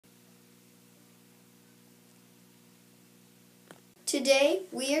Today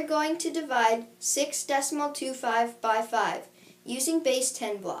we are going to divide 6.25 by 5 using base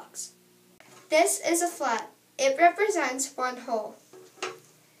 10 blocks. This is a flat. It represents 1 whole.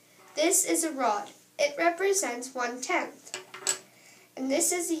 This is a rod. It represents 1/10. And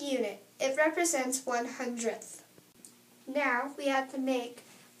this is a unit. It represents 1/100th. Now we have to make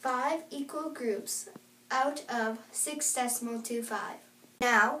 5 equal groups out of 6.25.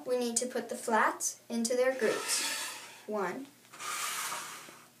 Now we need to put the flats into their groups. 1,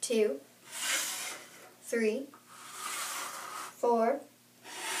 2, 3, 4,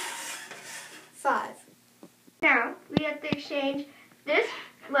 5. Now we have to exchange this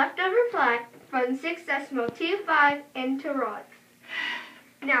leftover flat from 6.25 into rods.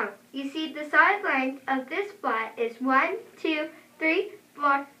 Now you see the side length of this flat is 1, 2, 3,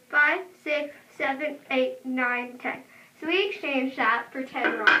 4, 5, 6, 7, 8, 9, 10. So we exchange that for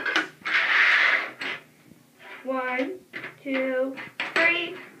 10 rods. 1, 2,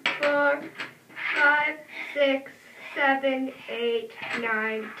 3, 4, 5, 6, 7, 8,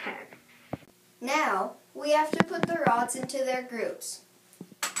 9, 10. Now we have to put the rods into their groups.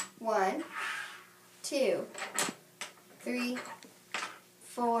 1, 2, 3,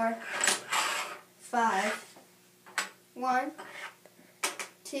 4, 5. 1,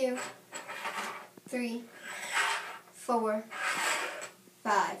 2, 3, 4,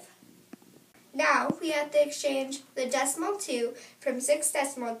 5. Now we have to exchange the decimal 2 from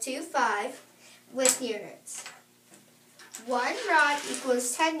 6.25 with units. 1 rod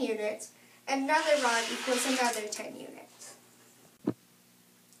equals 10 units, and another rod equals another 10 units.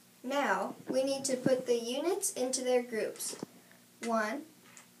 Now we need to put the units into their groups. 1,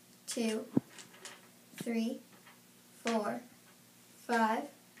 2, 3, 4, 5.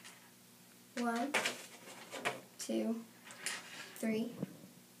 1, 2, 3,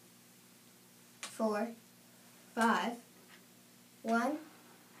 4, 5. 1,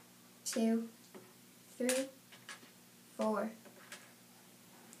 2, 3, 4,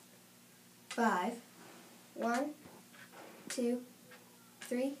 5. 1, 2,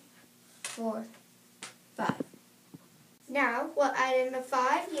 3, 4, 5. Now we'll add in the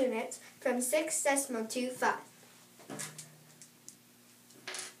 5 units from 6.25.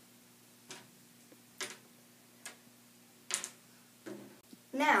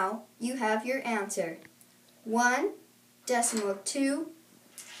 Now you have your answer,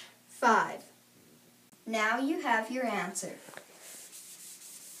 1.25. Now you have your answer.